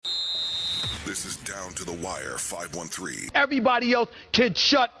This is Down to the Wire 513. Everybody else can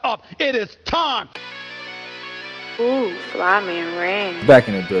shut up. It is time. Ooh, Fly Man Rain. Back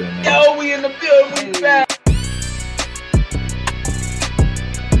in the building, man. Yo, we in the building. We back.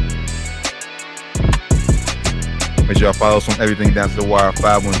 Make sure y'all follow us on everything Down to the Wire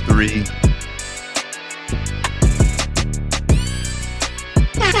 513.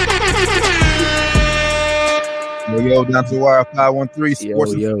 Yo, Down to the Wire 513.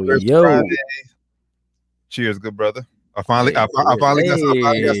 Sports Yo. Friday. Cheers, good brother. I finally got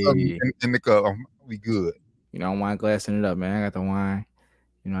something in the cup. We good. You know, I'm wine glassing it up, man. I got the wine.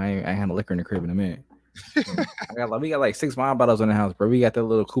 You know, I ain't had the liquor in the crib in a minute. We got like 6 wine bottles in the house, bro. We got that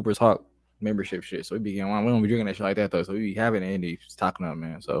little Cooper's Hawk membership shit. So we be getting wine. We don't be drinking that shit like that though. So we be having it and he's talking up,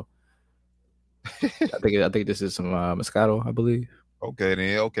 man. So I think this is some Moscato, I believe. Okay,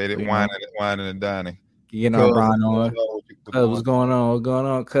 then wine and dining. You know, Brian on. What's going on? What's going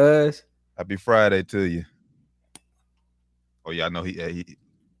on, cuz? Happy Friday to you. Oh yeah, I know he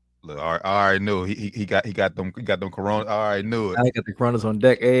look, I already knew he got them Corona. I already knew it. I got the Coronas on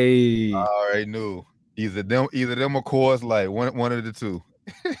deck. Hey, I already knew. Either them or Coors Light. One of the two.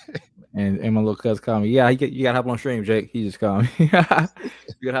 and my little cuz called me. Yeah, you gotta hop on stream, Jake. He just called me. You gotta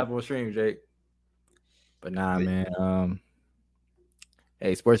hop on stream, Jake. But nah, man.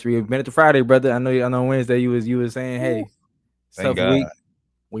 Hey, Sports Free, made it to Friday, brother. I know Wednesday you was saying, hey, thank God. Week.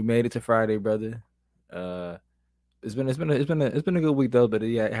 We made it to Friday, brother. It's been a good week though, but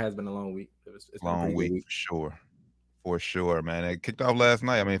yeah, it has been a long week. It's long week for sure, man. It kicked off last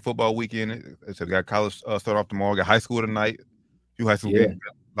night. I mean, football weekend. So got college start off tomorrow. Got high school tonight. A few high school games.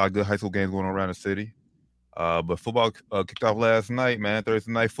 A lot of good high school games going on around the city. But football kicked off last night, man.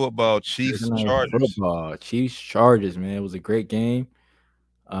 Thursday night football. Chiefs Chargers, man. It was a great game.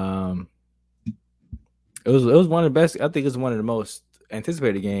 It was one of the best. I think it's one of the most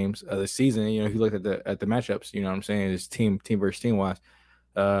anticipated games of the season. You know, if you look at the matchups, you know what I'm saying, it's team versus team wise.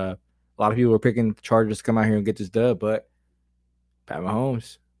 A lot of people were picking Chargers to come out here and get this dub, but Pat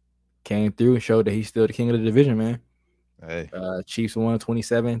Mahomes came through and showed that he's still the king of the division, man. Hey, Chiefs won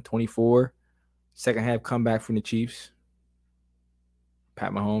 27-24. Second half comeback from the Chiefs.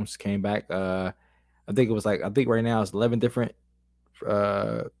 Pat Mahomes came back. I think right now it's 11 different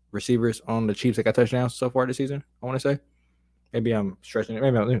receivers on the Chiefs that got touchdowns so far this season. I want to say. Maybe I'm stretching it.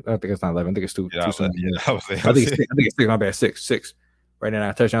 Maybe I think it's not 11. I think it's too soon. I think it's 6. My bad. 6. Right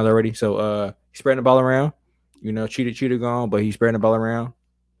now, touchdowns already. So he's spreading the ball around. You know, cheater gone, but he's spreading the ball around.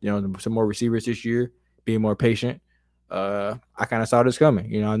 You know, some more receivers this year, being more patient. I kind of saw this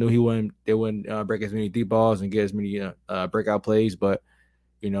coming. You know, I knew they wouldn't break as many deep balls and get as many breakout plays. But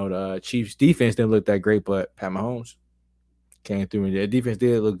you know, the Chiefs defense didn't look that great. But Pat Mahomes came through, and the defense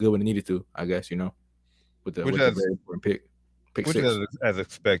did look good when it needed to. I guess, you know, with the very important pick. Which is as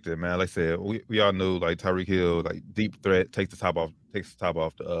expected, man. Like I said, we all knew like Tyreek Hill, like deep threat, takes the top off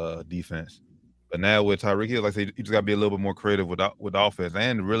the defense. But now with Tyreek Hill, like I said, you just gotta be a little bit more creative with offense,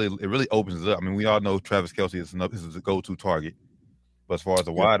 and it really opens it up. I mean, we all know Travis Kelce is the go-to target. But as far as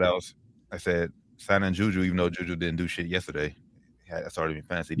the wideouts, I said signing Juju, even though Juju didn't do shit yesterday. That's already been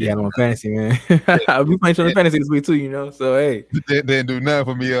fantasy. Yeah, I'm on fantasy, man. I'll be playing some fantasy this week too, you know. So hey, didn't do nothing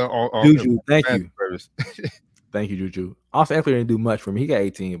for me on Juju. Thank you. Thank you, Juju. Austin Eckler didn't do much for me. He got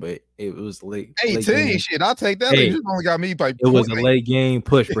 18, but it was late. 18, shit. I'll take that. You only got me by. It was a late game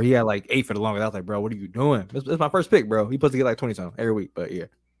push, bro. He had like 8 for the longest. I was like, bro, what are you doing? This is my first pick, bro. He supposed to get like 20 something every week, but yeah.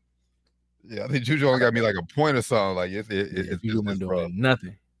 Yeah, I think Juju only got me like a point or something. Like it's doing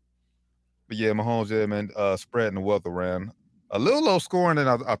nothing. But yeah, Mahomes, yeah, man, spreading the wealth around. A little low scoring than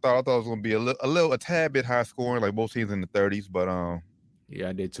I thought. I thought it was gonna be a tad bit high scoring, like both teams in the 30s. But yeah,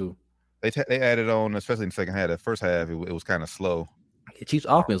 I did too. They added on, especially in the second half. That first half, it was kind of slow. The Chiefs'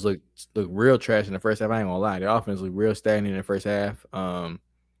 offense looked real trash in the first half. I ain't gonna lie, the offense looked real stagnant in the first half. But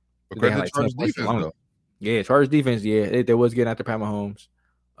credit Chargers defense though. Yeah, Chargers defense. Yeah, they was getting after Pat Mahomes,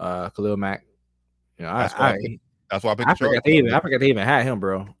 Khalil Mack. You know, that's why I picked the Chargers. I forgot they even had him,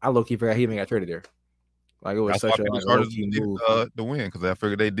 bro. I low key forgot he even got traded there. Like it was such a low key move to win, because I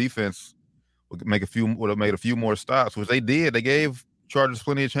figured their defense would have made a few more stops, which they did. They gave Chargers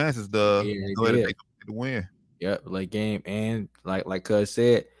plenty of chances to go ahead and take the win. Yep, late game, and like Cuz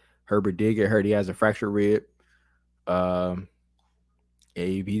said, Herbert did get hurt. He has a fractured rib. Yeah,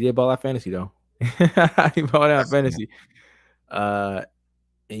 he did ball out fantasy though. He balled out fantasy. And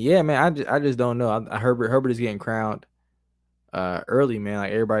yeah, man, I just don't know. Herbert is getting crowned early, man.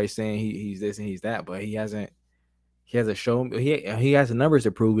 Like everybody's saying he's this and he's that, but he hasn't shown. He has the numbers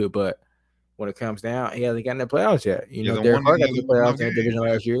to prove it, but when it comes down, he hasn't gotten the playoffs yet. You know, Derek Carr got the playoffs in the division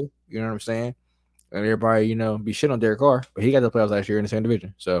last year. You know what I'm saying? And everybody, you know, be shit on Derek Carr, but he got the playoffs last year in the same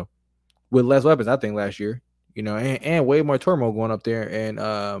division. So with less weapons, I think, last year. You know, and way more turmoil going up there and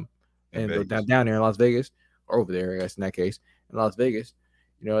down there in Las Vegas, or over there, I guess in that case, in Las Vegas.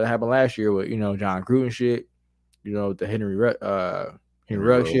 You know, that happened last year with, you know, John Gruden shit, you know, the Henry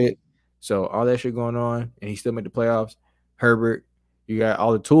Ruggs shit. So all that shit going on, and he still made the playoffs. Herbert, you got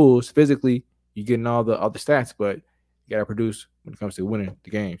all the tools physically, you getting all the stats, but you gotta produce when it comes to winning the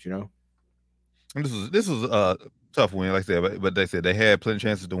games, you know. And this was a tough win, like I said, but they said they had plenty of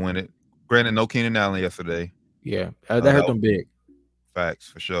chances to win it. Granted, no Keenan Allen yesterday. Yeah, that hurt them big. Facts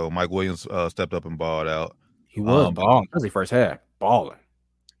for sure. Mike Williams stepped up and balled out. He was balling, especially first half, balling.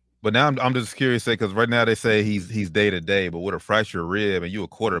 But now I'm just curious, because right now they say he's day to day, but with a fractured rib and you a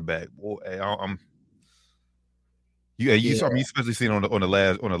quarterback, boy, you especially seen on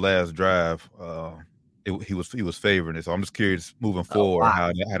the last drive, he was favoring it. So I'm just curious moving forward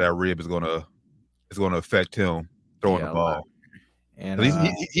how that rib is gonna affect him throwing the ball, and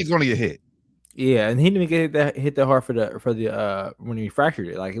he's gonna get hit. Yeah, and he didn't get hit that hard for the when he fractured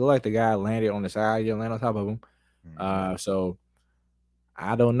it. Like, it looked like the guy landed on the side, he didn't land on top of him. So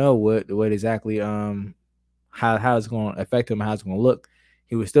I don't know what exactly how it's going to affect him, how it's going to look.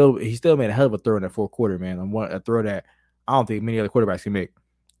 He still made a hell of a throw in that fourth quarter, man. A throw that I don't think many other quarterbacks can make.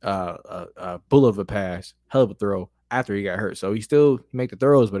 A bullet of a pass, hell of a throw after he got hurt. So he still make the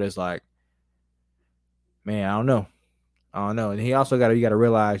throws, but it's like, man, I don't know. And he also you got to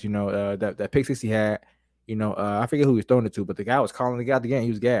realize, you know, that pick six he had, you know, I forget who he was throwing it to, but the guy was calling the guy at the game. He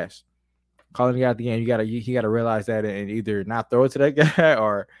was gassed. Calling the guy at the game. You gotta realize that and either not throw it to that guy,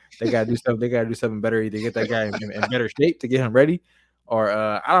 or they gotta do something. They gotta do something better. Either get that guy in better shape to get him ready, or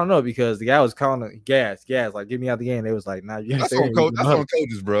I don't know, because the guy was calling the gas, like, get me out the game. They was like, nah, you that's on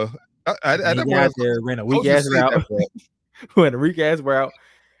coaches, bro. There ran a weak ass route, went a weak ass route,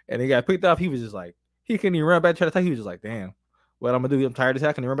 and he got picked up. He was just like, he couldn't even run back to try to attack. He was just like, damn, what I'm gonna do? I'm tired of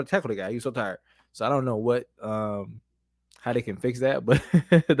tackling. Run back to tackle the guy. He was so tired. So I don't know what how they can fix that, but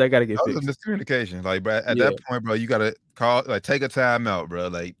they gotta get fixed. Miscommunication, like, bro, at that point, bro, you gotta take a timeout, bro.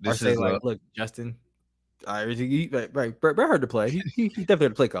 Like, this is like, look, Justin, Brett heard the play. He definitely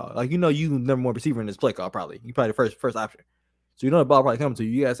had the play call. Like, you know, you number one receiver in this play call, probably. You probably the first option. So you know the ball probably coming to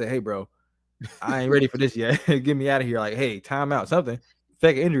you. You gotta say, hey, bro, I ain't ready for this yet. Get me out of here. Like, hey, timeout, something,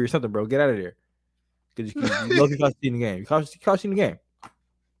 fake injury or something, bro. Get out of there. Because you cost you in the game. You cost you in the game.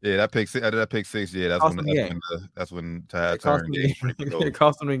 Yeah, that pick six. Yeah, that's when Ty turned game. It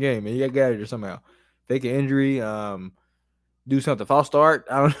cost him the game, man. You got to get out of there somehow. Fake an injury, do something. False start.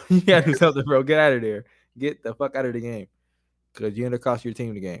 I don't know. You got to do something, bro. Get out of there. Get the fuck out of the game, because you end up costing your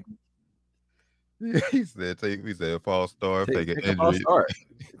team the game. Yeah, he said false start, fake an injury.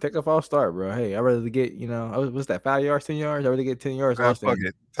 Take a false start, bro. Hey, I'd rather get, you know, what's that, 5 yards, 10 yards? I'd rather get 10 yards. Fuck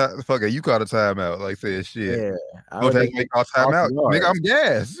it. You caught a timeout. Like, said shit. Yeah. Don't take a timeout. Nigga, I'm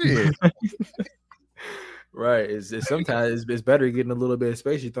gassed. Shit. Right. It's sometimes it's better getting a little bit of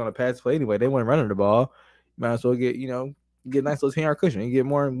space. You're throwing a pass play anyway. They weren't running the ball. You might as well get a nice little 10-yard cushion. You get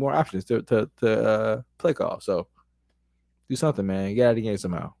more options to play call. So do something, man. Get out of the game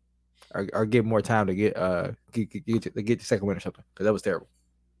somehow. Or get more time to get the second win or something, because that was terrible.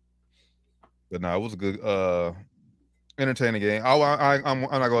 But no, it was a good, entertaining game. I'm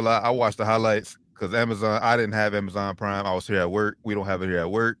not gonna lie. I watched the highlights because Amazon. I didn't have Amazon Prime. I was here at work. We don't have it here at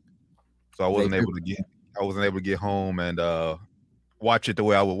work, so I wasn't able to get home and watch it the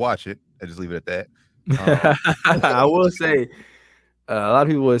way I would watch it. I just leave it at that. I will say, a lot of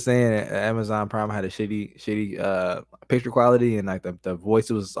people were saying that Amazon Prime had a shitty picture quality, and like the voice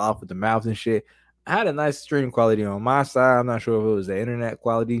was off with the mouths and shit. I had a nice stream quality on my side. I'm not sure if it was the internet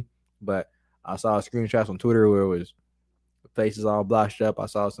quality, but I saw screenshots on Twitter where it was faces all blotched up. I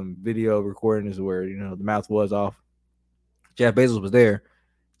saw some video recordings where, you know, the mouth was off. Jeff Bezos was there.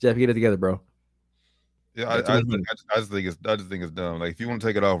 Jeff, get it together, bro. Yeah, I just think it's dumb. Like, if you want to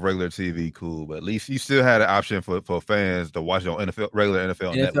take it off regular TV, cool, but at least you still had an option for fans to watch it on regular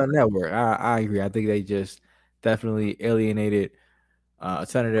NFL Network. I agree. I think they just definitely alienated a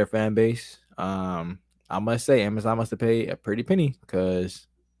ton of their fan base. I must say, Amazon must have paid a pretty penny, because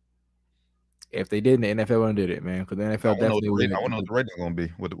if they didn't, the NFL wouldn't did it, man. Because the NFL definitely would. I want to know what the rating going to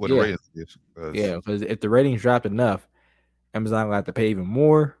be. What the ratings is. Yeah, because if the ratings dropped enough, Amazon will have to pay even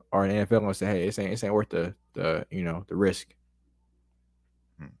more, or the NFL gonna say, "Hey, it ain't worth the risk."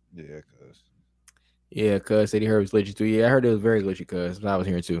 Yeah, cuz said he heard it was glitchy too. Yeah, I heard it was very glitchy, cuz I was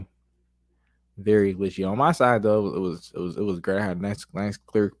hearing too. Very glitchy. On my side though, it was great. I had a nice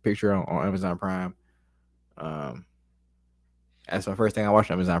clear picture on Amazon Prime. That's my first thing I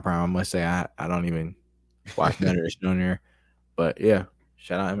watched on Amazon Prime. I must say I don't even watch none of this on there. But yeah,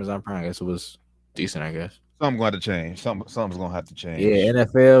 shout out Amazon Prime. I guess it was decent, I guess. Something's going to change. Something's going to have to change. Yeah,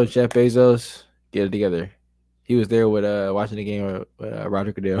 NFL, Jeff Bezos, get it together. He was there with watching the game with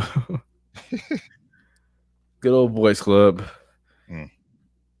Roger Goodell. Good old boys club.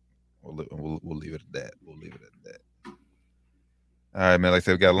 We'll leave it at that. All right, man. Like I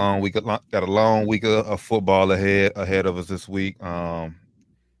said, we got a long week of football ahead of us this week. If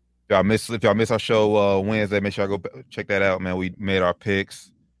y'all miss our show Wednesday, make sure I go check that out, man. We made our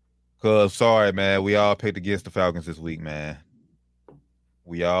picks. Cause sorry, man, we all picked against the Falcons this week, man.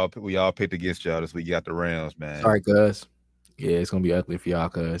 We all picked against y'all this week. You got the Rams, man. Sorry, cuz. Yeah, it's gonna be ugly for y'all,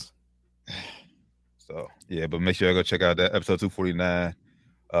 cuz. So yeah, but make sure you go check out that episode 249.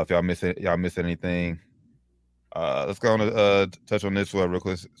 If y'all miss anything. Let's go on touch on this one real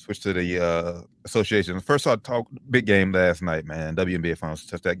quick. Switch to the association. First, I talk big game last night, man. WNBA finals.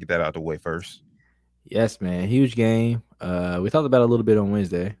 Get that out the way first. Yes, man. Huge game. We talked about it a little bit on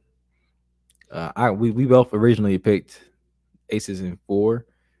Wednesday. We both originally picked Aces in 4.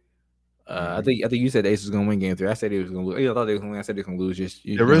 I think you said the Aces was gonna win game 3. I said it was gonna lose. I thought they was gonna win. I said they was gonna lose.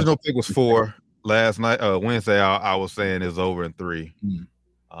 The original pick was 4. Last night, Wednesday, I was saying it's over in 3.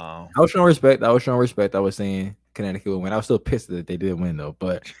 I was showing respect. I was saying Connecticut would win. I was still pissed that they didn't win though.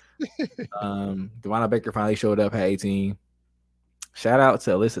 But DeWanna Baker finally showed up, had 18. Shout out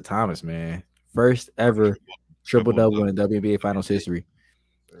to Alyssa Thomas, man. First ever triple-double in WNBA Finals history.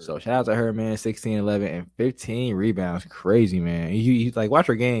 So shout out to her, man. 16, 11, and 15 rebounds. Crazy, man. You like watch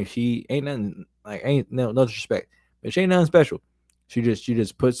her game. She ain't nothing no disrespect, but she ain't nothing special. She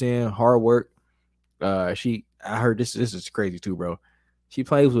just puts in hard work. I heard this is crazy too, bro. She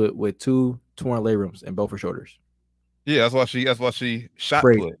plays with 2 torn labrums in both her shoulders. Yeah, that's why she shot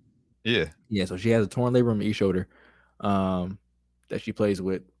Crazy. put. Yeah. Yeah, so she has a torn labrum in each shoulder. That she plays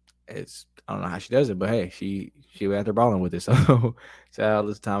with. I don't know how she does it, but hey, she went after balling with it. So shout out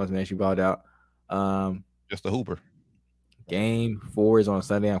Liz Thomas, man. She balled out. Just a hooper. Game 4 is on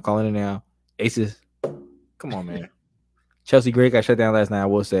Sunday. I'm calling it now. Aces. Come on, man. Chelsea Gray got shut down last night, I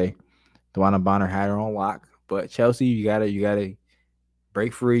will say. DeWanna Bonner had her on lock. But Chelsea, you gotta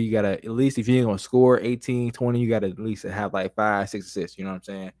break free. You gotta, at least if you ain't gonna score 18, 20, you gotta at least have like 5, 6 assists. You know what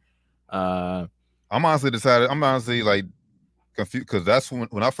I'm saying? I'm honestly like confused because that's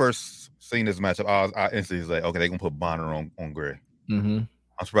when I first seen this matchup, I instantly was like, okay, they're gonna put Bonner on Gray. Mm-hmm.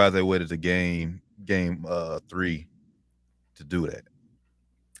 I'm surprised they waited to game 3 to do that.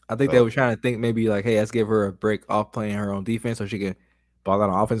 I think they were trying to think maybe like, hey, let's give her a break off playing her own defense so she can ball out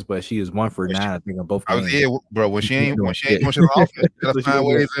on offense. But she is 1 for 9, I think, on both games. Bro. When she ain't on offense, that's find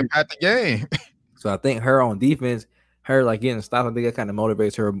ways to impact the game. So I think her on defense, her like getting stopped, I think that kind of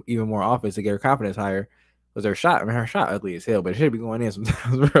motivates her even more offense to get her confidence higher. Because her shot ugly as hell, but it should be going in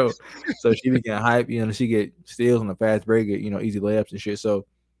sometimes, bro. So she be getting hype, she get steals on the fast break, easy layups and shit. So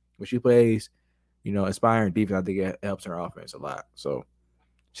when she plays, inspiring defense, I think it helps her offense a lot. So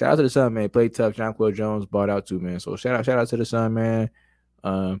shout out to the Sun, man. Played tough. Jonquel Jones bought out too, man. So shout out to the Sun, man.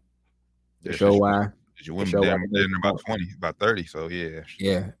 Show why. You win in about 30. So yeah.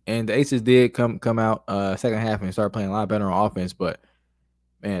 Yeah. And the Aces did come out second half and start playing a lot better on offense, but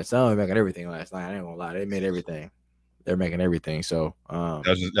man, Sun was making everything last night. I ain't gonna lie. They made everything. They're making everything. So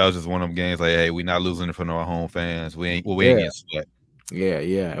that was just one of them games like, hey, we're not losing in front of our home fans. We ain't getting sweat.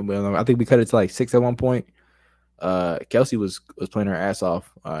 Yeah. Well, I think we cut it to like 6 at one point. Kelsey was playing her ass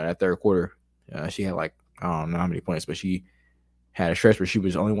off in that third quarter. She had like, I don't know how many points, but she had a stretch where she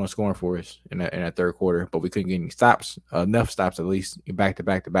was the only one scoring for us in that third quarter. But we couldn't get any stops, enough stops at least back to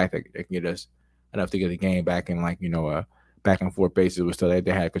back that can get us enough to get the game back in like back and forth basis. Was still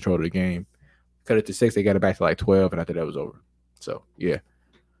they had control of the game. Cut it to 6, they got it back to like 12, and after that was over. So yeah,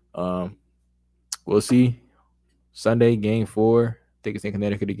 we'll see. Sunday game 4. I think it's in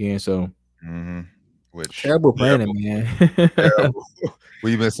Connecticut again. So terrible planning, man. Terrible.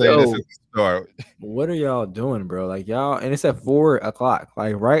 We've been saying this since the start. What are y'all doing, bro? Like y'all, and it's at 4:00,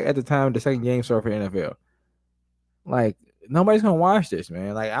 like right at the time the second game started for the NFL. Like nobody's gonna watch this,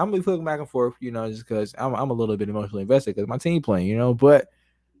 man. Like I'm gonna be flipping back and forth, just because I'm a little bit emotionally invested because my team playing, But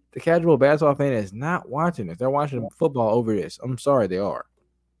the casual basketball fan is not watching this. They're watching football over this. I'm sorry, they are.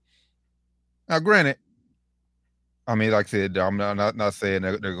 Now, granted, I mean, like I said, I'm not saying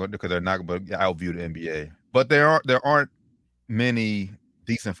they're going because they're not going to outview the NBA, but there aren't many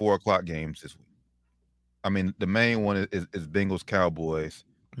decent 4:00 games this week. I mean, the main one is Bengals Cowboys.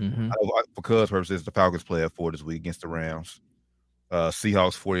 Mm-hmm. For cuz purposes, the Falcons play at 4 this week against the Rams.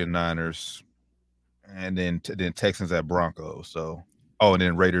 Seahawks 49ers, and then Texans at Broncos. So and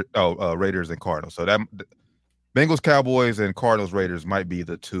then Raiders and Cardinals. So that Bengals Cowboys and Cardinals Raiders might be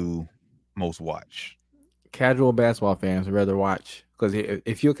the 2 most watched. Casual basketball fans would rather watch Because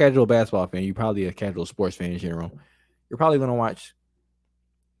if you're a casual basketball fan, you're probably a casual sports fan in general. You're probably going to watch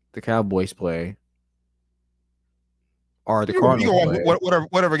the Cowboys play or the Cardinals play.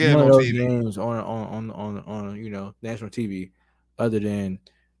 Whatever game on TV. Games on national TV, other than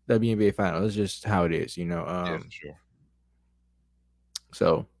WNBA finals. That's just how it is, Yeah, for sure.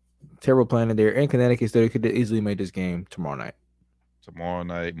 So terrible planning there. In Connecticut, they could easily make this game tomorrow night.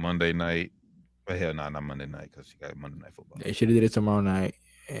 Monday night. But hell, not Monday night because you got Monday Night Football. They should have did it tomorrow night.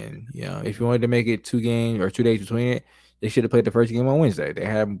 And if you wanted to make it 2 games or 2 days between it, they should have played the first game on Wednesday. They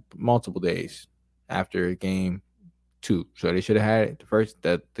had multiple days after game 2, so they should have had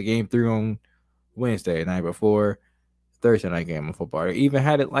the game 3 on Wednesday, the night before Thursday night game of football. They even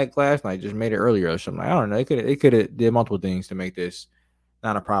had it like last night, just made it earlier or something. I don't know. They could have did multiple things to make this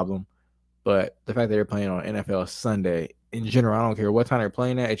not a problem. But the fact that they're playing on NFL Sunday in general, I don't care what time they're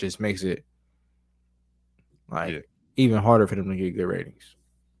playing at, it just makes it even harder for them to get good ratings.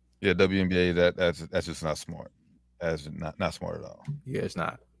 Yeah, WNBA, that's just not smart. That's not smart at all. Yeah, it's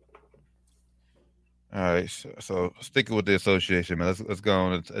not. All right, so sticking with the association, man. Let's go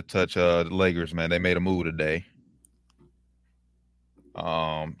on and touch the Lakers, man. They made a move today.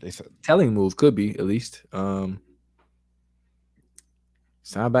 They said telling move could be at least. Sign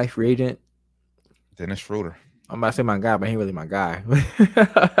back free agent Dennis Schroeder. I'm about to say my guy, but he ain't really my guy.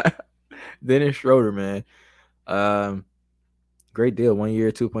 Dennis Schroeder, man. Great deal. 1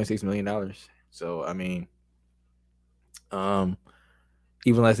 year, $2.6 million. So I mean,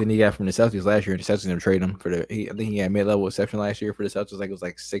 even less than he got from the Celtics last year. The Celtics didn't trade him for I think he had mid-level exception last year for the Celtics. Like it was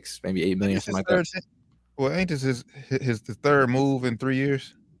like 6, maybe 8 million, something like that. Well, ain't this his third move in 3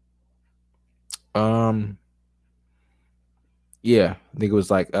 years? Yeah, I think it was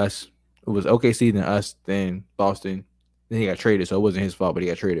like us. It was OKC, then us, then Boston. Then he got traded, so it wasn't his fault, but he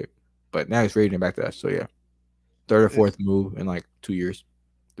got traded. But now he's trading it back to us. So yeah, third or fourth move in like 2 years,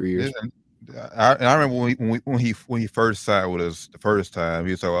 3 years. I remember when he first signed with us the first time,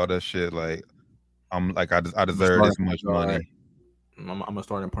 he was talking all that shit. Like I deserve this much money. I'm a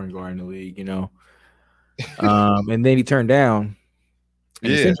starting point guard in the league, and then he turned down.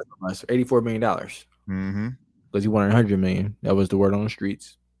 $84 million. Mm-hmm. Because he wanted $100 million. That was the word on the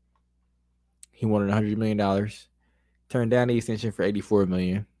streets. He wanted $100 million. Turned down the extension for $84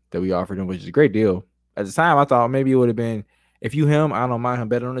 million that we offered him, which is a great deal. At the time, I thought maybe it would have been, if you him, I don't mind him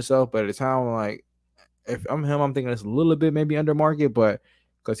betting on himself. But at the time, I'm like, if I'm him, I'm thinking it's a little bit maybe under market, but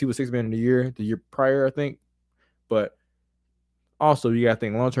because he was $6 million the year prior, I think. But also, you got to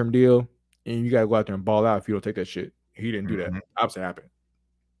think long-term deal, and you got to go out there and ball out if you don't take that shit. He didn't do that. Opposite happened.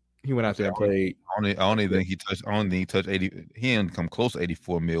 He went out there and played. I only think he touched 80. He didn't come close to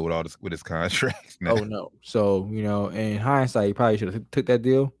 84 mil with his contract. Oh no! So in hindsight, he probably should have took that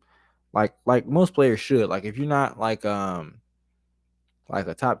deal, like most players should. Like if you're not like a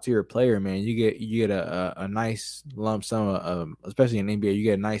top tier player, man, you get a nice lump sum, especially in the NBA, you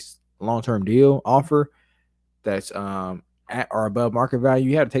get a nice long term deal offer that's at or above market value.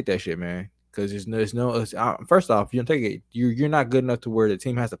 You have to take that shit, man. Because there's no first off, you don't take it. You're not good enough to where the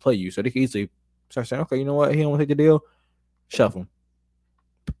team has to play you, so they can easily start saying, okay, you know what, he don't want to take the deal, shuffle him,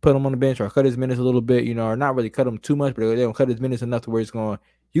 put him on the bench, or cut his minutes a little bit, or not really cut him too much, but they don't cut his minutes enough to where it's going.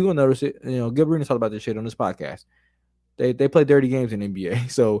 You gonna notice it. Gil Arenas talked about this shit on this podcast. They play dirty games in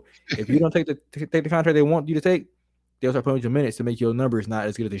NBA, so if you don't take the contract they want you to take, they'll start putting your minutes to make your numbers not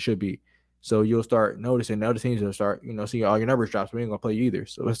as good as they should be. So you'll start noticing the other teams will start, seeing all your numbers drop. So we ain't gonna play you either.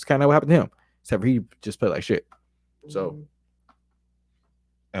 So it's kind of what happened to him. Except for he just played like shit. So,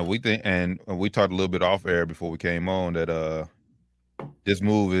 and we talked a little bit off air before we came on that this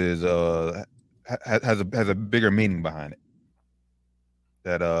move is has a bigger meaning behind it.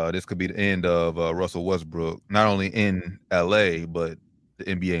 That this could be the end of Russell Westbrook, not only in LA but the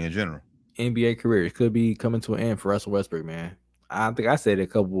NBA in general. NBA career could be coming to an end for Russell Westbrook, man. I think I said it a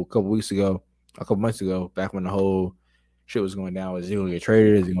couple months ago, back when the whole shit was going down. Is he gonna get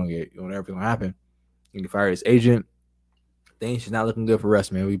traded? Is he gonna get whatever's gonna happen? He fired his agent. Things is not looking good for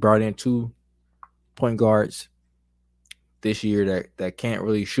Russ, man. We brought in 2 point guards this year that can't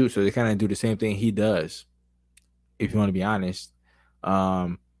really shoot, so they kind of do the same thing he does. If you want to be honest,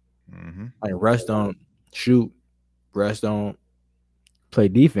 like Russ don't shoot, Russ don't play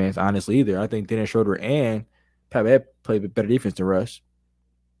defense. Honestly, either I think Dennis Schroeder and Pat Bev play better defense than Russ.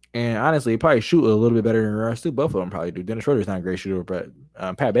 And honestly, he probably shoot a little bit better than Russ too. Both of them probably do. Dennis Schroeder's not a great shooter, but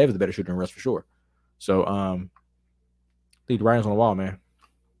Pat Bev is a better shooter than Russ for sure. So, I think the writing's on the wall, man.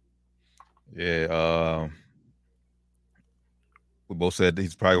 Yeah. We both said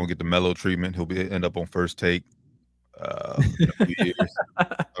he's probably gonna get the mellow treatment. He'll end up on First Take in a few years.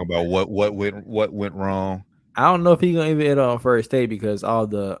 Talk about what went wrong. I don't know if he's gonna even end on first take because all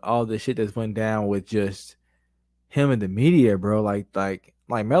the shit that's went down with just him and the media, bro. Like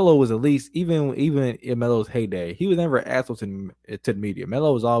Melo was at least even in Melo's heyday, he was never an asshole to the media.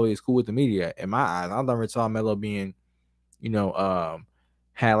 Melo was always cool with the media in my eyes. I never saw Melo being,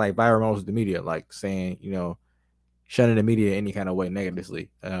 had like viral moments with the media, like saying, shunning the media any kind of way negatively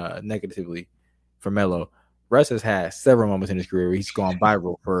for Melo. Russ has had several moments in his career where he's gone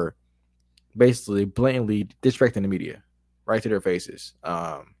viral for basically blatantly disrespecting the media right to their faces.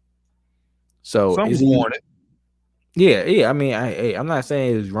 So some is he warned it. Yeah. I mean, I'm not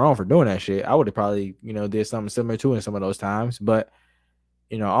saying it was wrong for doing that shit. I would have probably, did something similar to in some of those times. But,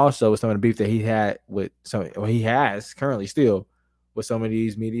 also with some of the beef that he had with he has currently still with some of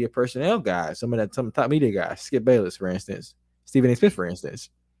these media personnel guys, some top media guys, Skip Bayless, for instance, Stephen A. Smith, for instance.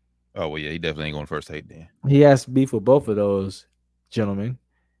 Oh well, yeah, he definitely ain't going first take then. He has beef with both of those gentlemen.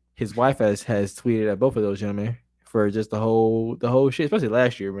 His wife has tweeted at both of those gentlemen for just the whole shit, especially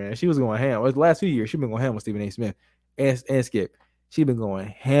last year, man. She was going ham. The last few years, she's been going ham with Stephen A. Smith and Skip. She been going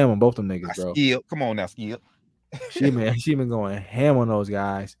ham on both them niggas, bro. Skip, come on now, Skip. she been going ham on those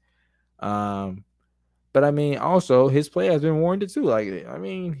guys. But I mean, also his play has been warranted too. Like, I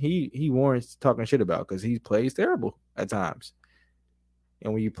mean, he warrants talking shit about because he plays terrible at times.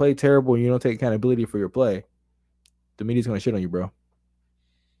 And when you play terrible and you don't take accountability for your play, the media's gonna shit on you, bro.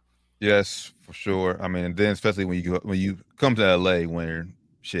 Yes, for sure. I mean, and then especially when you come to LA, when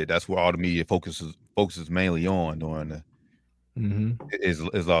shit, that's where all the media focuses mainly on during the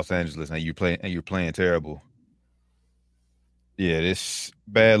is Los Angeles, and you're playing terrible. Yeah, this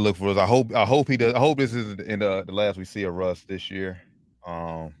bad look for us. I hope he does. I hope this is in the last we see of Russ this year.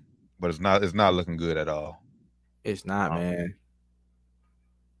 But it's not looking good at all. It's not, man.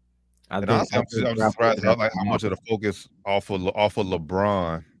 I'm surprised how much of the focus off of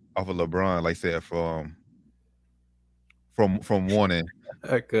LeBron, like I said, from wanting.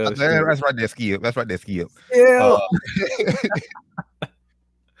 That's right there, Skip. That's right there, Skip. Yeah.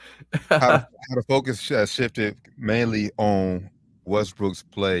 How the focus has shifted mainly on Westbrook's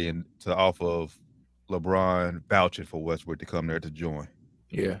play and to off of LeBron vouching for Westbrook to come there to join.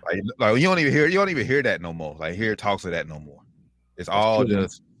 Yeah, like you don't even hear that no more. Like hear talks of that no more. It's all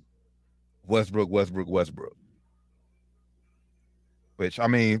just Westbrook. Which I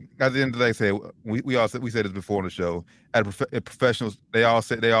mean, at the end of the day, we said this before on the show. At professionals, they all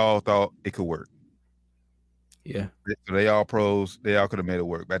thought it could work. Yeah, so they all pros. They all could have made it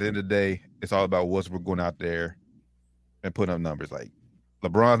work. But at the end of the day, it's all about Westbrook going out there and putting up numbers. Like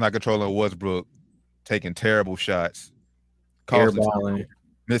LeBron's not controlling Westbrook, taking terrible shots, airballing,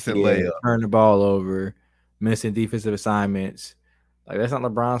 missing layup, turning the ball over, missing defensive assignments. Like that's not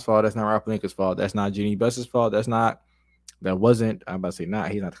LeBron's fault. That's not Rob Pelinka's fault. That's not Jeannie Buss's fault. That wasn't. I'm about to say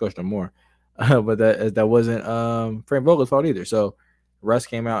not. He's not the coach no more. But that wasn't Frank Vogel's fault either. So Russ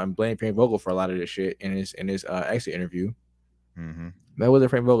came out and blamed Frank Vogel for a lot of this shit in his exit interview. Mm-hmm. That wasn't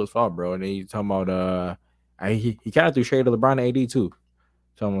Frank Vogel's fault, bro. And then he's talking about he kind of threw shade to LeBron and AD too.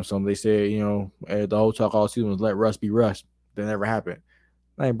 Something they said, the whole talk all season was let Russ be Russ. That never happened.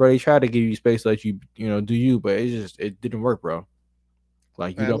 Like, bro, he tried to give you space, let you do you, but it didn't work, bro.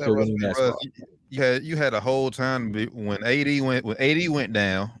 Like you don't feel winning that spot. You had a whole time when AD went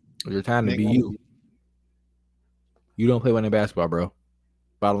down. Your time to be you. You don't play winning basketball, bro.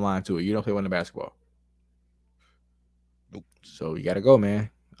 Bottom line to it, you don't play winning basketball. Nope. So you got to go, man.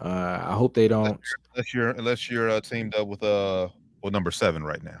 I hope they don't. Unless you're teamed up with number 7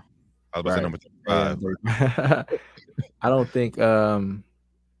 right now. I was about to say number 5.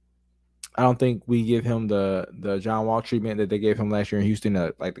 I don't think we give him the John Wall treatment that they gave him last year in Houston.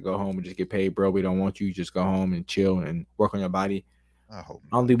 To go home and just get paid, bro. We don't want you. Just go home and chill and work on your body. I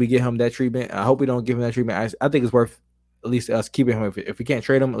don't think we give him that treatment. I hope we don't give him that treatment. I think it's worth at least us keeping him. If we can't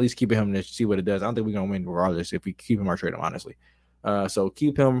trade him, at least keeping him to see what it does. I don't think we're gonna win regardless if we keep him or trade him. Honestly, so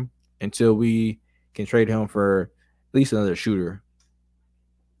keep him until we can trade him for at least another shooter.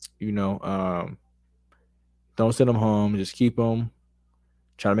 Don't send him home. Just keep him.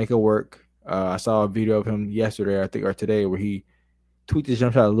 Try to make it work. I saw a video of him yesterday, I think, or today, where he tweaked his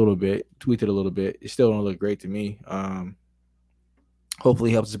jump shot a little bit. It still don't look great to me. Hopefully,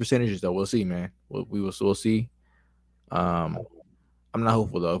 he helps his percentages though. We'll see, man. We'll see. I'm not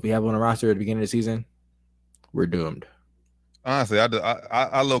hopeful though. If we have him on the roster at the beginning of the season, we're doomed. Honestly,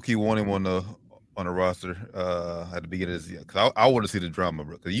 I low key want him on the roster at the beginning of this year because I want to see the drama,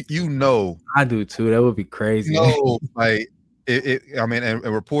 bro. Because I do too. That would be crazy. Like and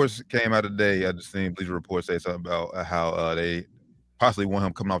reports came out today. I just seen Bleacher Report say something about how they possibly want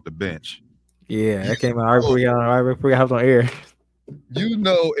him coming off the bench. Yeah, that came out right before we got on air.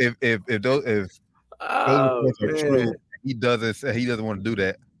 If Those reports are true. He doesn't want to do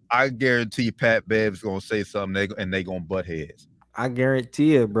that. I guarantee Pat Bev's gonna say something and they gonna butt heads. I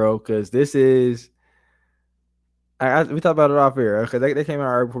guarantee it, bro, because this is. We talked about it off air. Okay, they came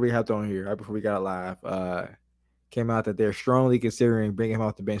out right before we hopped on here, right before we got it live. Came out that they're strongly considering bringing him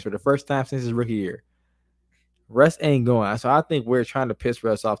off the bench for the first time since his rookie year. Russ ain't going. So I think we're trying to piss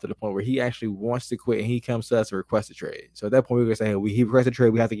Russ off to the point where he actually wants to quit and he comes to us to request a trade. So at that point, we're gonna say, hey, he requested a trade,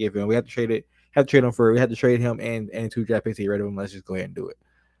 we have to give him. We have to trade it. We have to trade him and 2 draft picks to get rid of him. Let's just go ahead and do it.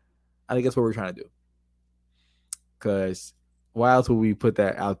 I think that's what we're trying to do. Because why else would we put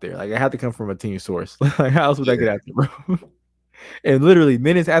that out there? Like, it had to come from a team source. Like, how else would that get out there, bro? And literally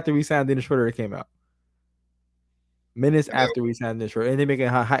minutes after we signed Dennis Schroeder, it came out. Minutes after we signed Dennis Schroeder, and they making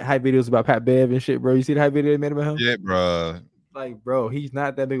hype videos about Pat Bev and shit, bro. You see the hype video they made about him? Yeah, bro. Like, bro, he's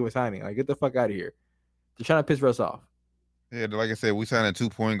not that big of a signing. Like, get the fuck out of here. They're trying to piss Russ off. Yeah, like I said, we signed a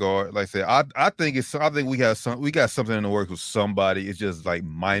 2-point guard. Like I said, I think we got something in the works with somebody. It's just like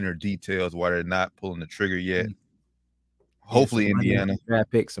minor details why they're not pulling the trigger yet. Hopefully, Indiana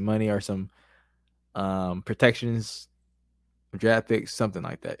draft picks, some money, or some protections, draft picks, something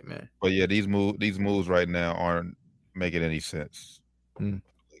like that, man. But yeah, these moves right now aren't making any sense.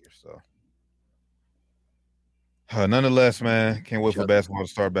 So, nonetheless, man, can't wait for basketball to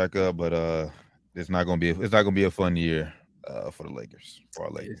start back up. But it's not gonna be a fun year for the Lakers, for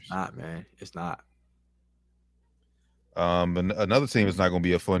our Lakers. It's not, man. It's not. But another team is not gonna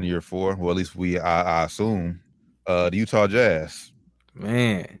be a fun year for. Well, at least I assume. The Utah Jazz,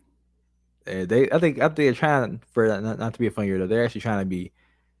 man, I think they're trying for that not to be a fun year though. They're actually trying to be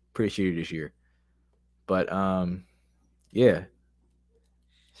pretty shitty this year. But yeah,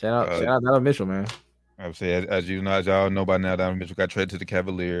 shout out Donovan Mitchell, man. I would say as y'all know by now, Donovan Mitchell got traded to the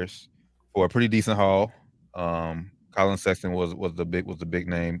Cavaliers for a pretty decent haul. Colin Sexton was the big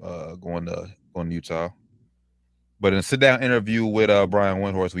name going to Utah. But in a sit down interview with Brian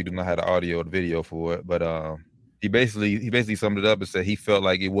Windhorst, we do not have the audio or the video for it, but He basically summed it up and said he felt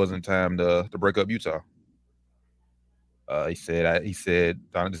like it wasn't time to break up Utah. He said, this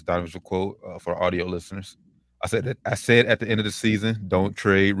is Donovan's quote for audio listeners. I said at the end of the season, don't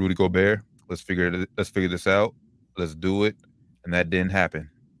trade Rudy Gobert. Let's figure this out. Let's do it. And that didn't happen.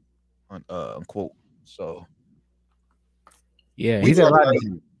 Unquote. So yeah, we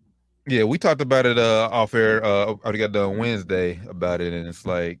talked about it off air. I got done Wednesday about it, and it's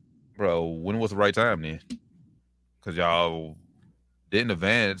like, bro, when was the right time then? Because y'all didn't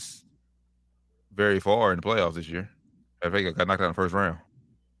advance very far in the playoffs this year. I think I got knocked out in the first round.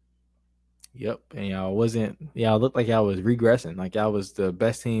 Yep, and y'all looked like y'all was regressing. Like y'all was the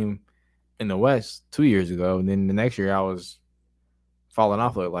best team in the West 2 years ago, and then the next year y'all was falling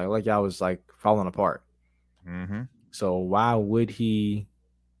off. Like y'all was like falling apart. Mm-hmm. So why would he,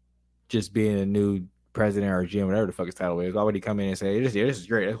 just being a new president or GM, whatever the fuck his title is, why would he come in and say, this is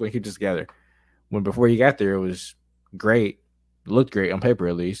great, let's go keep this together? When before he got there, it was great, looked great on paper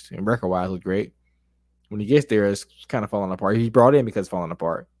at least, and record-wise looked great. When he gets there, it's kind of falling apart. He's brought in because it's falling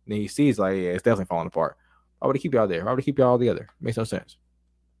apart. Then he sees like, yeah, it's definitely falling apart. Why would he keep y'all there? Why would he keep y'all all together? Makes no sense.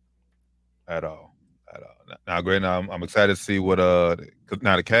 At all. Now, great. Now I'm excited to see what now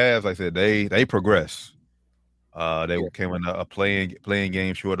the Cavs, like I said, they progress. They came in a playing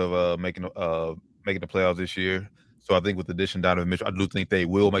game short of making the playoffs this year. So I think with the addition of Donovan Mitchell, I do think they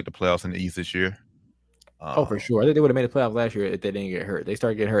will make the playoffs in the East this year. For sure. I think they would have made the playoffs last year if they didn't get hurt. They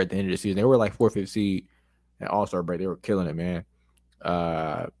started getting hurt at the end of the season. They were like 4th, 5th seed at All-Star break. They were killing it, man.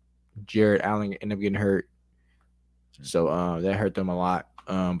 Jared Allen ended up getting hurt. So that hurt them a lot.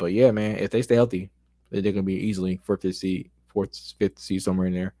 But yeah, man, if they stay healthy, they're going to be easily 4th, 5th seed, somewhere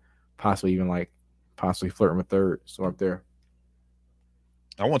in there. Possibly flirting with 3rd. So up there.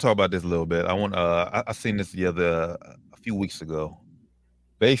 I want to talk about this a little bit. I seen this a few weeks ago.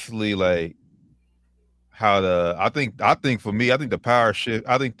 Basically, like how I think for me, I think the power shift.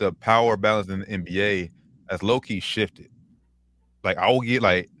 I think the power balance in the NBA has low key shifted. Like I will get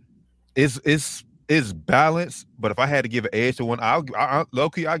like it's balanced, but if I had to give an edge to one, I low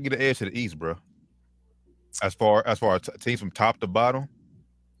key I'll get an edge to the East, bro. As far as teams from top to bottom.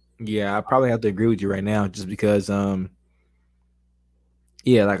 Yeah, I probably have to agree with you right now, just because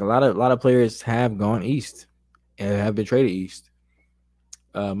yeah, like a lot of players have gone east and have been traded east.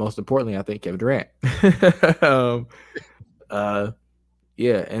 Most importantly, I think Kevin Durant.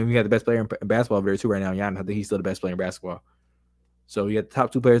 Yeah, and we got the best player in basketball over there too right now. Giannis, I think he's still the best player in basketball. So you got the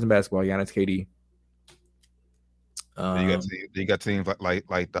top 2 players in basketball, Giannis, KD. You got teams like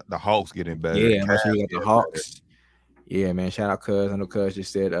the Hawks getting better. Yeah, I'm sure you got the Hawks. Better. Yeah, man. Shout out Cuz. I know Cuz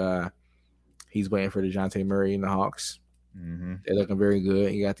just said he's waiting for DeJounte Murray and the Hawks. Mm-hmm. They're looking very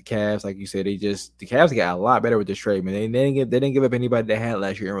good. You got the Cavs, like you said. The Cavs got a lot better with this trade, man. They didn't give up anybody they had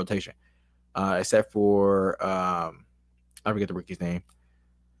last year in rotation, except for I forget the rookie's name.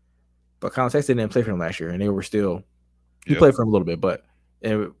 But Colin Sexton didn't play for them last year, and they were still. He played for him a little bit, but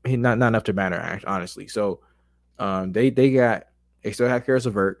he not enough to matter, honestly. So they still have Karis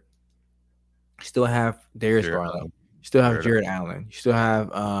LeVert, still have Darius Garland, still have Jared Allen, you still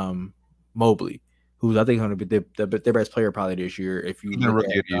have Mobley, who's I think going to be their best player probably this year. If you look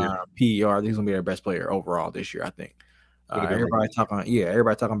at PER, I think he's going to be their best player overall this year. I think everybody talking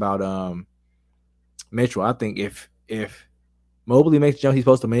about Mitchell. I think if Mobley makes the jump he's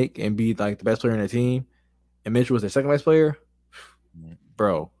supposed to make and be like the best player in the team, and Mitchell was their second best player,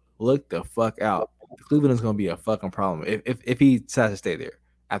 bro, look the fuck out. Cleveland is going to be a fucking problem if he decides to stay there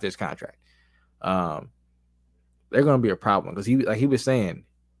after his contract. They're going to be a problem because he was saying,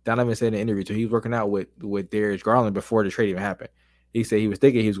 Donovan said in the interview too, he was working out with Darius Garland before the trade even happened. He said he was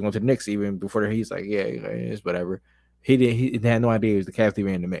thinking he was going to the Knicks even before. He's like, yeah, it's whatever. He had no idea he was the Cavs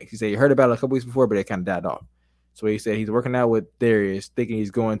even in the mix. He said he heard about it a couple weeks before, but it kind of died off. So he said he's working out with Darius, thinking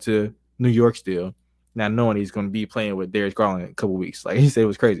he's going to New York still, not knowing he's going to be playing with Darius Garland in a couple weeks. Like he said, it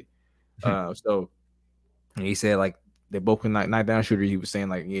was crazy. So he said like they both can knock down shooters. He was saying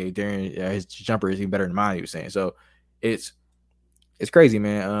like, yeah, Darren, his jumper is even better than mine. He was saying so. It's crazy,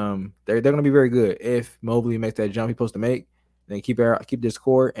 man. They're going to be very good if Mobley makes that jump he's supposed to make. Then keep this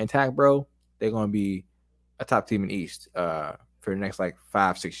core intact, bro. They're going to be a top team in the East for the next like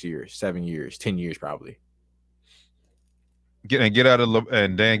 5, 6 years, 7 years, 10 years probably. Dan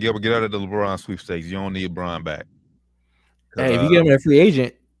Gilbert, get out of the LeBron sweepstakes. You don't need LeBron back. Hey, if you get him as a free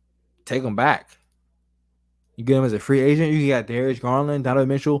agent, take him back. You get him as a free agent, you got Darius Garland, Donovan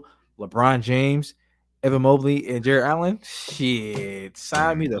Mitchell, LeBron James, Evan Mobley, and Jared Allen. Shit,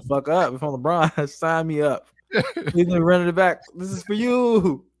 sign me the fuck up. If I'm LeBron, sign me up. Cleveland running it back. This is for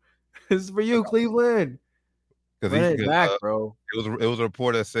you. This is for you, Cleveland. Run it back, bro. It was a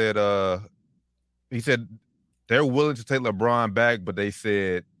report that said he said they're willing to take LeBron back, but they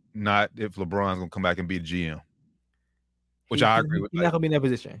said not if LeBron's gonna come back and be GM. Which I agree with. He's not gonna be in that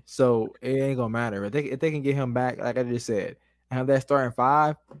position, so it ain't gonna matter. If they can get him back, like I just said, and have that starting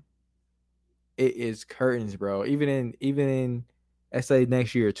five, it is curtains, bro. Even in let's say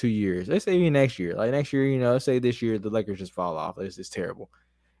next year or 2 years. Let's say even next year. Like next year, let's say this year the Lakers just fall off. It's just terrible.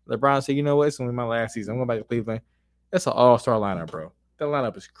 LeBron said, you know what? It's only my last season. I'm going back to Cleveland. That's an all-star lineup, bro. That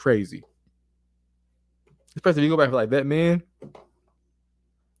lineup is crazy. Especially if you go back for like that, man.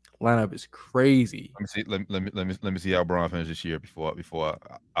 Lineup is crazy. Let me see how Bron finishes this year before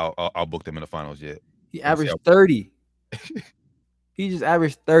I'll book them in the finals yet. He averaged 30. He just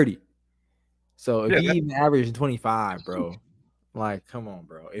averaged 30. So if he even averaged 25, bro, like, come on,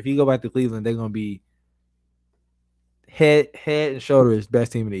 bro. If he go back to Cleveland, they're gonna be head and shoulders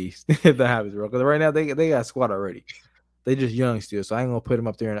best team in the East. If that happens, bro. Because right now they got a squad already. They just young still, so I ain't gonna put them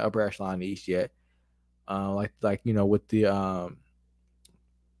up there in the upper echelon in the East yet.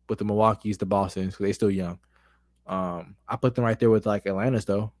 With the Milwaukee's, the Boston's, because they still young. I put them right there with like Atlanta's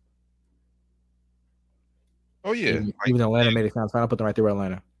though. Oh yeah, even though Atlanta made it kind of fine, I put them right there with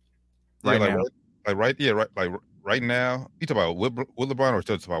Atlanta. Right now. You talk about with LeBron or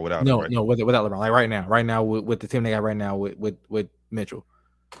still talk about without? No, without LeBron. Like right now with the team they got right now with Mitchell.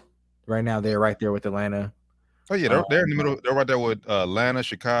 Right now they're right there with Atlanta. Oh yeah, they're in the middle. They're right there with Atlanta,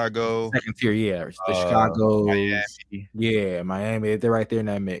 Chicago, second tier. Yeah, the Chicago, Miami. Yeah, Miami. They're right there in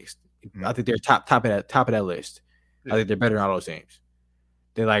that mix. Mm-hmm. I think they're top of that list. Yeah. I think they're better than all those teams.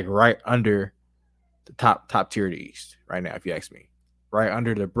 They're like right under the top tier of the East right now, if you ask me. Right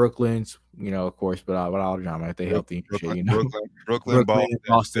under the Brooklyns, of course, but all the drama if they healthy. Brooklyn,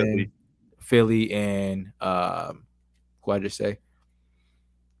 Boston, Philly, and what did I just say?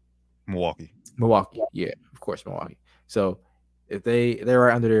 Milwaukee, yeah, of course, Milwaukee. So if they're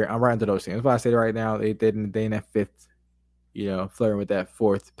right under there, I'm right under those teams. That's why I say right now they in that fifth, flirting with that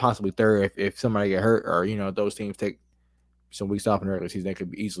fourth, possibly third. If somebody get hurt or those teams take some weeks off in the regular season, they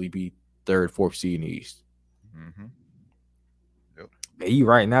could easily be third, fourth seed in the East. Mm-hmm. Man, you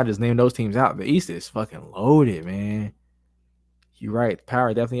right now just name those teams out. The East is fucking loaded, man. You right. The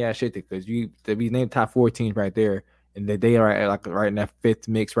Power definitely has shit because we named top 4 teams right there, and they are like right in that fifth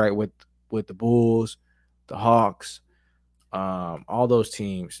mix, right with the Bulls, the Hawks, all those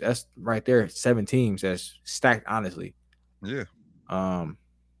teams. That's right there. 7 teams that's stacked, honestly. Yeah.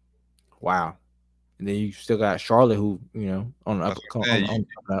 Wow. And then you still got Charlotte, who on the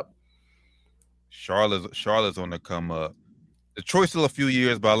up. Charlotte's on the come up. Detroit's still a few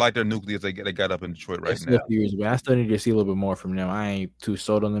years, but I like their nucleus they got up in Detroit right now. A few years, but I still need to see a little bit more from them. I ain't too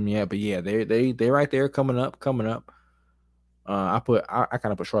sold on them yet, but yeah, they right there coming up. I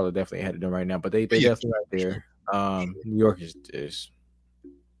kind of put Charlotte definitely ahead of them right now, but they definitely right there. New York is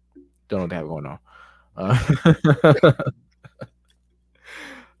don't know what they have going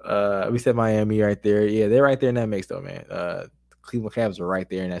on. We said Miami right there. Yeah, they're right there in that mix though, man. Cleveland Cavs are right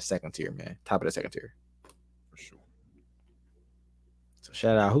there in that second tier, man. Top of the second tier. For sure. So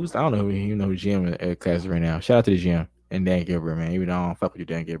shout out I don't know who GM at Cavs right now. Shout out to the GM and Dan Gilbert, man. Even though I don't fuck with you,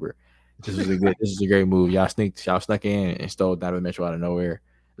 Dan Gilbert. This is a great move. Y'all snuck in and stole Donovan Mitchell out of nowhere.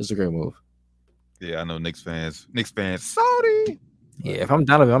 This is a great move. Yeah, I know Knicks fans. Saudi. Yeah, if I'm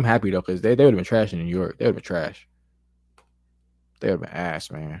Donovan, I'm happy though, because they would have been trash in New York. They would have been trash. They would have been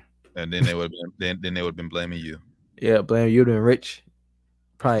ass, man. And then they would have been blaming you. Yeah, blame you. You'd have been rich,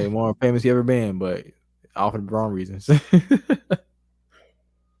 probably more famous you ever been, but all for the wrong reasons. But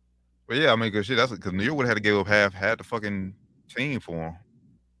yeah, I mean, because that's because New York would have had to give up half the fucking team for him.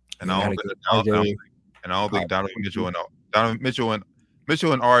 And I don't think Donovan Mitchell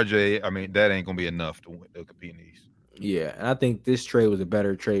and RJ. I mean, that ain't gonna be enough to compete in these. Yeah, and I think this trade was a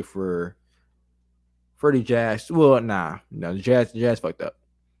better trade for the Jazz. Well, no, the Jazz fucked up.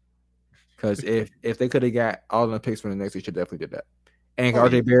 Because if they could have got all the picks from the Knicks, they should definitely did that. And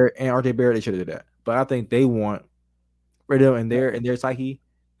RJ Barrett, they should have did that. But I think they want for them in their psyche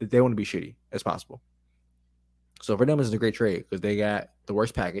that they want to be shitty as possible. So for them, it's a great trade because they got the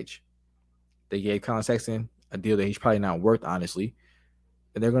worst package. They gave Colin Sexton a deal that he's probably not worth, honestly,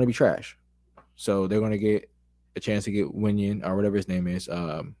 and they're going to be trash. So they're going to get a chance to get Winyan or whatever his name is.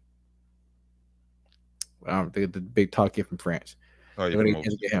 The big tall kid from France. Oh, yeah, they're going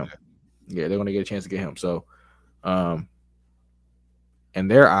to get him. Yeah, they're going to get a chance to get him. So, in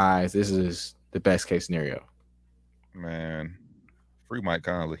their eyes, this is the best case scenario. Man, free Mike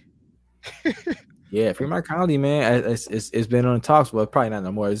Conley. Yeah, free Mike Conley, man. It's been on talks, but probably not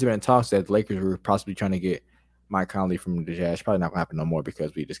no more. It's been talks that the Lakers were possibly trying to get Mike Conley from the Jazz. Probably not gonna happen no more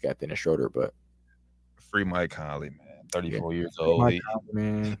because we just got Dennis Schroeder. But free Mike Conley, man. 34 years old. Mike Conley,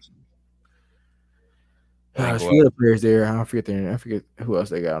 man. There's a few other players there. I forget who else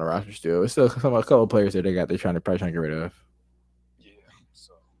they got on the roster still. It's still a couple of players that they're probably trying to get rid of. Yeah.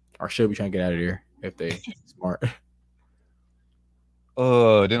 So. Or should be trying to get out of there if they smart.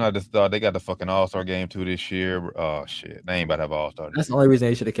 Then I just thought they got the fucking All-Star game too this year. Oh shit, they ain't about to have All-Star. That's the only reason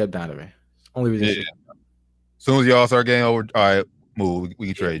they should have kept Donovan. Only reason. Yeah. As soon as the All-Star game over, all right, move. We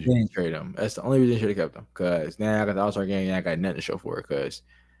can trade you. Didn't trade him. That's the only reason they should have kept him. Because now I got the All-Star game and I got nothing to show for it. Because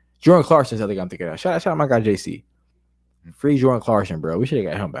Jordan Clarkson's the other guy I'm thinking of. Shout out my guy JC. Free Jordan Clarkson, bro. We should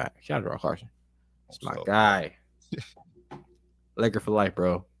have got him back. Shout out Jordan Clarkson. That's my guy. Laker for life,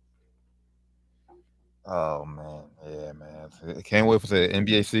 bro. Oh man, yeah, man. I can't wait for the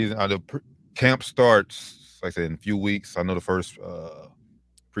NBA season. The camp starts, like I said, in a few weeks. I know the first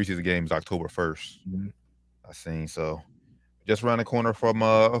preseason game is October 1st. Mm-hmm. I seen so just around the corner from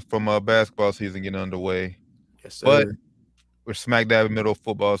basketball season getting underway. Yes, sir. But we're smack dab in the middle of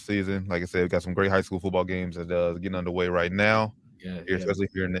football season. Like I said, we got some great high school football games that getting underway right now. Especially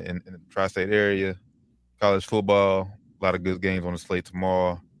here in the tri-state area. College football, a lot of good games on the slate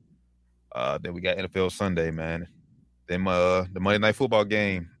tomorrow. Then we got NFL Sunday, man. Then the Monday Night Football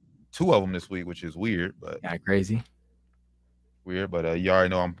game, 2 of them this week, which is weird, but crazy. Weird, but you already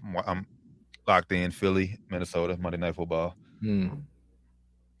know I'm locked in Philly, Minnesota, Monday Night Football. So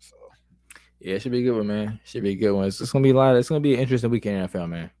yeah, it should be a good one, man. Should be a good one. It's gonna be It's gonna be an interesting week in NFL,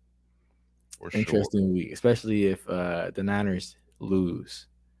 man. For sure. Interesting week, especially if the Niners lose.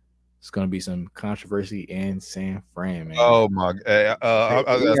 It's gonna be some controversy in San Fran, man. Oh my!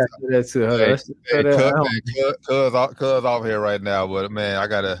 Cuz off here right now, but man, I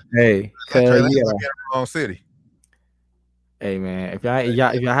gotta. Hey, cuz in the wrong city. Hey man, if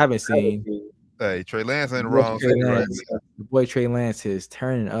y'all haven't seen, hey, Trey Lance in the wrong city right now. The boy Trey Lance is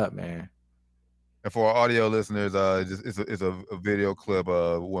turning up, man. And for our audio listeners, it's a video clip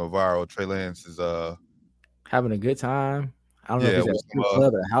went viral. Trey Lance is having a good time. I don't know if he's at a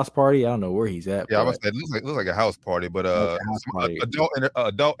club, at a house party. I don't know where he's at. Yeah, I was saying it looks like a house party, but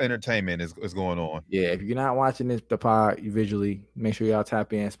adult entertainment is going on. Yeah, if you're not watching the pod visually, make sure y'all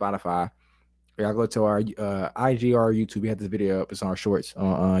tap in Spotify. Y'all go to our IG or YouTube. We have this video up. It's on our shorts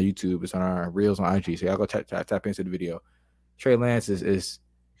on YouTube. It's on our reels on IG. So y'all go tap into the video. Trey Lance is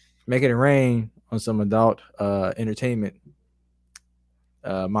making it rain on some adult entertainment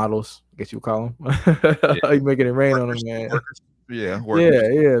models, I guess you would call them. Yeah. Making it rain on them, man. Yeah,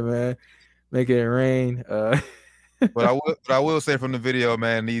 man. Making it rain. But I will say from the video,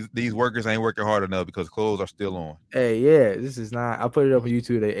 man, these workers ain't working hard enough because clothes are still on. Hey, yeah, this is not. I put it up on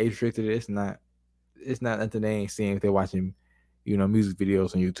YouTube. They age restricted it. It's not nothing they ain't seeing if they're watching, music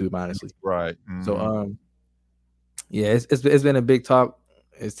videos on YouTube. Honestly, right. So Yeah, it's been a big talk.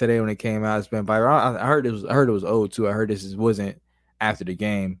 It's today when it came out. It's been viral. I heard it was old too. I heard this wasn't after the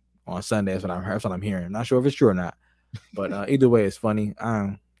game on Sunday. That's what I'm hearing. I'm not sure if it's true or not. But either way, it's funny.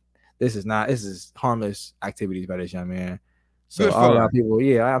 This is harmless activities by this young man. So a lot of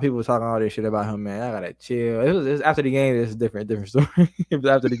people talking all this shit about him, man. I gotta chill. It was after the game. It's a different story. It was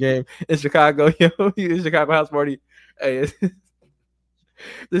after the game in Chicago, in Chicago house party. Hey,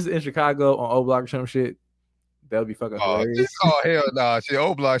 this is in Chicago on O Block or some shit. That'll be fucking hilarious. Oh hell nah, shit.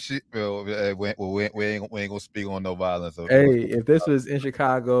 O Block shit. Well, we ain't gonna speak on no violence. Hey, if this was in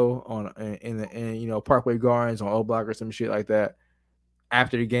Chicago in Parkway Gardens on O Block or some shit like that,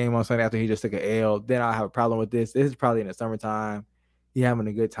 after the game on Sunday, after he just took an L, then I'll have a problem with this. This is probably in the summertime. He having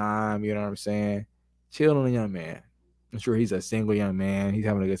a good time, you know what I'm saying? Chill on the young man. I'm sure he's a single young man. He's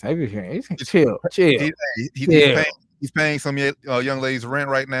having a good time. He's chill. He's paying some young ladies rent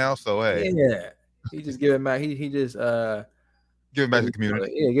right now. So hey, yeah, he just give it back. He just give it back to the community.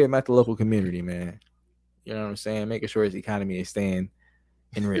 Yeah, give it back to the local community, man. You know what I'm saying? Making sure his economy is staying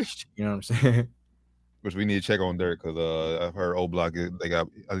enriched. You know what I'm saying? Which we need to check on Dirk because I've heard O Block I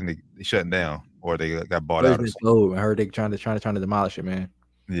think they shutting down or they got bought out. I heard they trying to demolish it, man.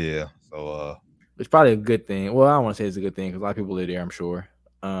 Yeah, so it's probably a good thing. Well, I don't want to say it's a good thing because a lot of people live there, I'm sure.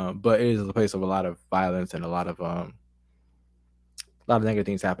 But it is a place of a lot of violence and a lot of negative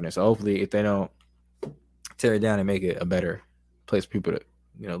things happening. So hopefully, if they don't tear it down and make it a better place for people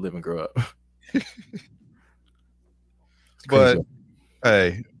to live and grow up. But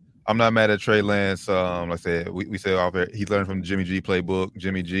hey, I'm not mad at Trey Lance. Like I said, we said off there, he learned from the Jimmy G playbook.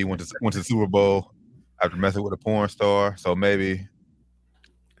 Jimmy G went to the Super Bowl after messing with a porn star. So maybe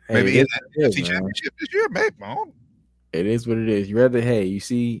in the NFC Championship this year, maybe. It is what it is. You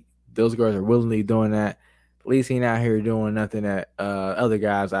see those guys are willingly doing that. At least he ain't out here doing nothing that other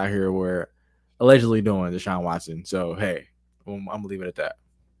guys out here were allegedly doing, Deshaun Watson. So hey, I'm gonna leave it at that.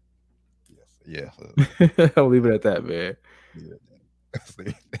 Yes. I'll leave it at that, man. Yeah.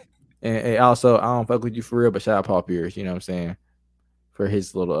 And also, I don't fuck with you for real, but shout out Paul Pierce, you know what I'm saying? For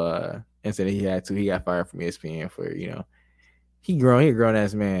his little incident he had he got fired from ESPN for, he a grown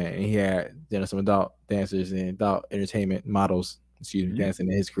ass man, and he had some adult dancers and adult entertainment models,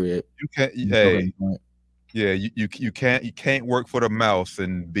 dancing in his crib. You can't you can't work for the mouse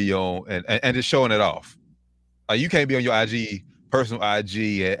and be on and just showing it off. You can't be on your personal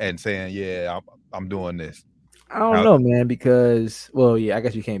IG and saying, yeah, I'm doing this. I don't know, man, because I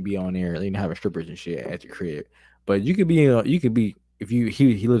guess you can't be on there, having strippers and shit at your crib. But you could be, if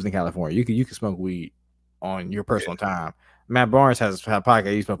he lives in California, you could smoke weed on your personal time. Matt Barnes has a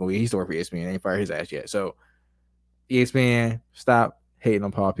podcast. He's smoking weed. He's still working for ESPN. They ain't fired his ass yet. So ESPN, stop hating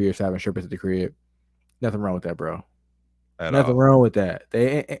on Paul Pierce having strippers at the crib. Nothing wrong with that, bro. Nothing wrong with that.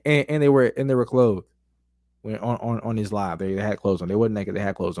 They were clothed when on his live. They had clothes on. They wasn't naked. They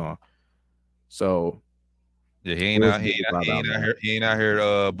had clothes on. So. Yeah, he ain't out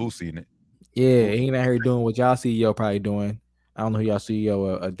here boosting it. Yeah, he ain't out here doing what y'all CEO probably doing. I don't know who y'all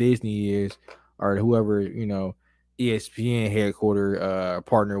CEO of Disney is, or whoever, ESPN headquarter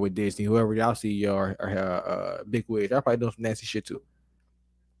partner with Disney, whoever y'all CEO or Big Wigs. Y'all probably doing some nasty shit too.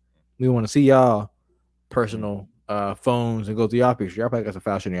 We want to see y'all personal phones and go through y'all pictures. Y'all probably got some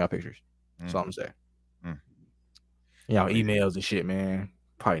foul shit in y'all pictures. That's all I'm saying. Y'all emails and shit, man.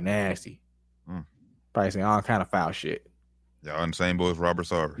 Probably nasty. Probably saying all kind of foul shit. Y'all on the same boat as Robert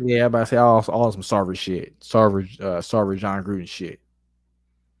Sarver. Yeah, I'm about to say all some Sarver shit. Sarver John Gruden shit.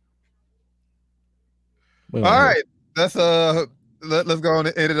 All right. Let's let's go on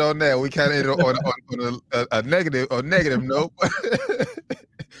and end it on that. We kind of ended on a negative note.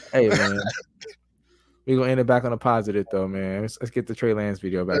 Hey man. We're gonna end it back on a positive though, man. Let's get the Trey Lance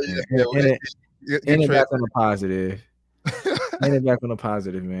video back. End it back on a positive. End it back on a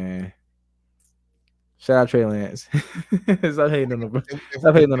positive, man. Shout out Trey Lance. Stop hating on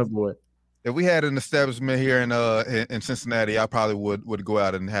the boy. If we had an establishment here in Cincinnati, I probably would go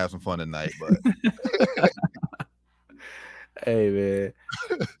out and have some fun tonight. But hey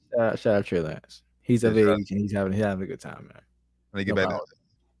man, shout out Trey Lance. He's of age and he's having a good time, man. Let me get back.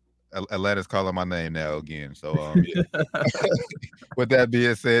 Atlanta's calling my name now again. So yeah. With that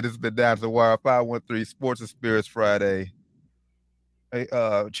being said, it's been Down to the Wire 513 Sports and Spirits Friday. Hey,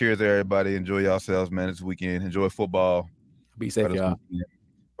 cheers everybody. Enjoy yourselves, man, this weekend. Enjoy football. Be safe, y'all.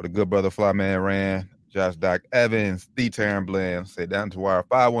 For the good brother Flyman Rand, Josh Doc Evans, the Taryn Bland, say Down to Wire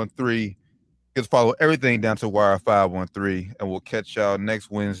 513. Just follow everything Down to Wire 513, and we'll catch y'all next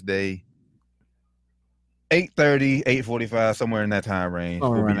Wednesday, 8:30, 8:45, somewhere in that time range.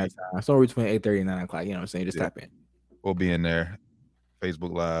 Somewhere between 8:30 and 9 o'clock. You know what I'm saying? Just tap in. We'll be in there.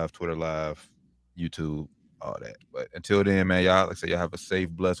 Facebook Live, Twitter Live, YouTube, all that. But until then, man, y'all, like I said, y'all have a safe,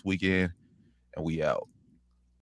 blessed weekend, and we out.